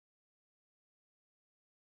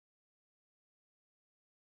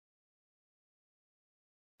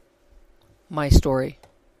My story.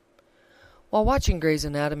 While watching Grey's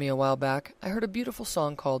Anatomy a while back, I heard a beautiful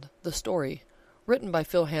song called The Story, written by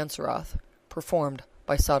Phil Hanseroth, performed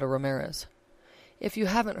by Sada Ramirez. If you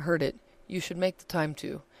haven't heard it, you should make the time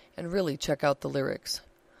to, and really check out the lyrics.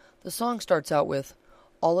 The song starts out with,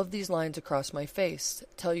 "All of these lines across my face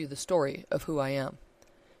tell you the story of who I am."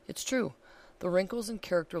 It's true, the wrinkles and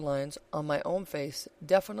character lines on my own face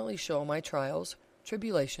definitely show my trials,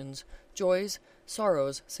 tribulations, joys,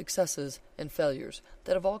 sorrows, successes, and failures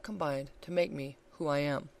that have all combined to make me who I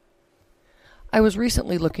am. I was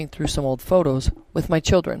recently looking through some old photos with my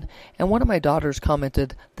children, and one of my daughters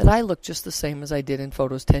commented that I look just the same as I did in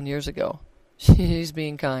photos 10 years ago. She's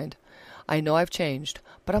being kind. I know I've changed,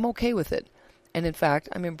 but I'm okay with it, and in fact,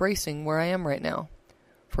 I'm embracing where I am right now.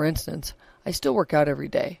 For instance, I still work out every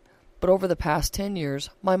day, but over the past 10 years,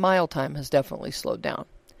 my mile time has definitely slowed down.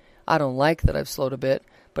 I don't like that I've slowed a bit,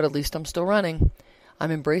 but at least I'm still running.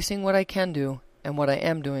 I'm embracing what I can do and what I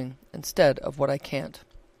am doing instead of what I can't.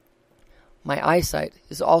 My eyesight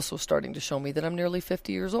is also starting to show me that I'm nearly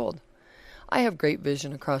 50 years old. I have great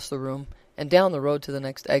vision across the room and down the road to the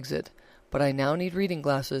next exit, but I now need reading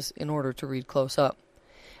glasses in order to read close up.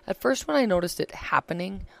 At first, when I noticed it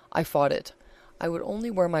happening, I fought it. I would only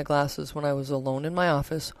wear my glasses when I was alone in my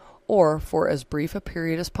office or for as brief a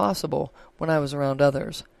period as possible when I was around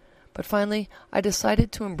others. But finally, I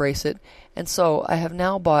decided to embrace it, and so I have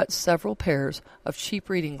now bought several pairs of cheap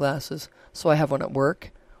reading glasses, so I have one at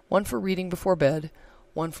work, one for reading before bed,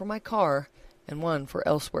 one for my car, and one for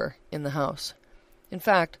elsewhere in the house. In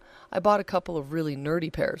fact, I bought a couple of really nerdy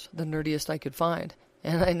pairs, the nerdiest I could find,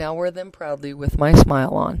 and I now wear them proudly with my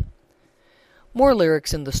smile on. More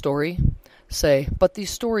lyrics in the story say, "But these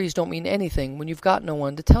stories don't mean anything when you've got no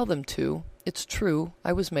one to tell them to. It's true,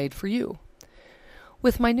 I was made for you."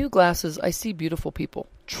 With my new glasses, I see beautiful people,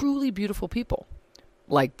 truly beautiful people,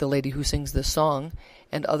 like the lady who sings this song,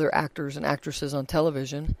 and other actors and actresses on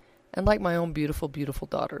television, and like my own beautiful, beautiful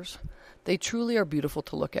daughters. They truly are beautiful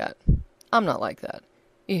to look at. I'm not like that,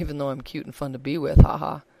 even though I'm cute and fun to be with,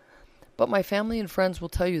 haha. But my family and friends will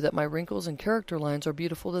tell you that my wrinkles and character lines are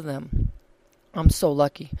beautiful to them. I'm so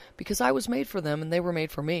lucky, because I was made for them and they were made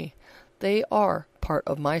for me. They are part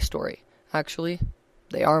of my story. Actually,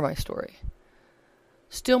 they are my story.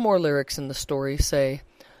 Still more lyrics in the story say,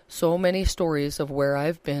 "So many stories of where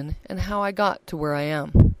I've been and how I got to where I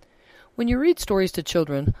am." When you read stories to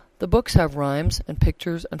children, the books have rhymes and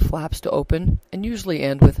pictures and flaps to open and usually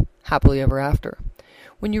end with happily ever after.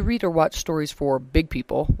 When you read or watch stories for big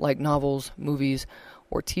people, like novels, movies,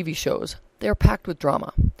 or TV shows, they are packed with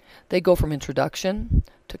drama. They go from introduction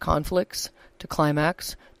to conflicts to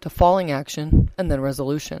climax to falling action and then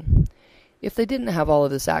resolution. If they didn't have all of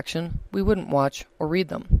this action, we wouldn't watch or read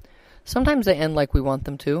them. Sometimes they end like we want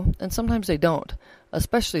them to, and sometimes they don't,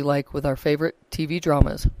 especially like with our favorite TV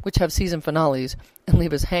dramas, which have season finales and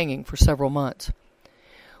leave us hanging for several months.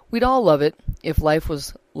 We'd all love it if life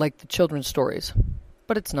was like the children's stories,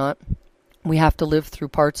 but it's not. We have to live through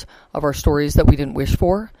parts of our stories that we didn't wish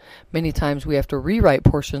for. Many times we have to rewrite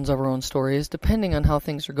portions of our own stories depending on how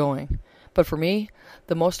things are going. But for me,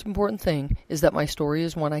 the most important thing is that my story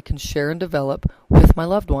is one I can share and develop with my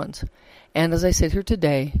loved ones. And as I sit here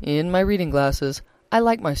today, in my reading glasses, I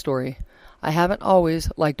like my story. I haven't always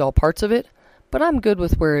liked all parts of it, but I'm good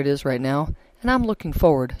with where it is right now, and I'm looking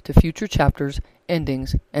forward to future chapters,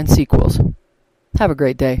 endings, and sequels. Have a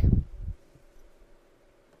great day.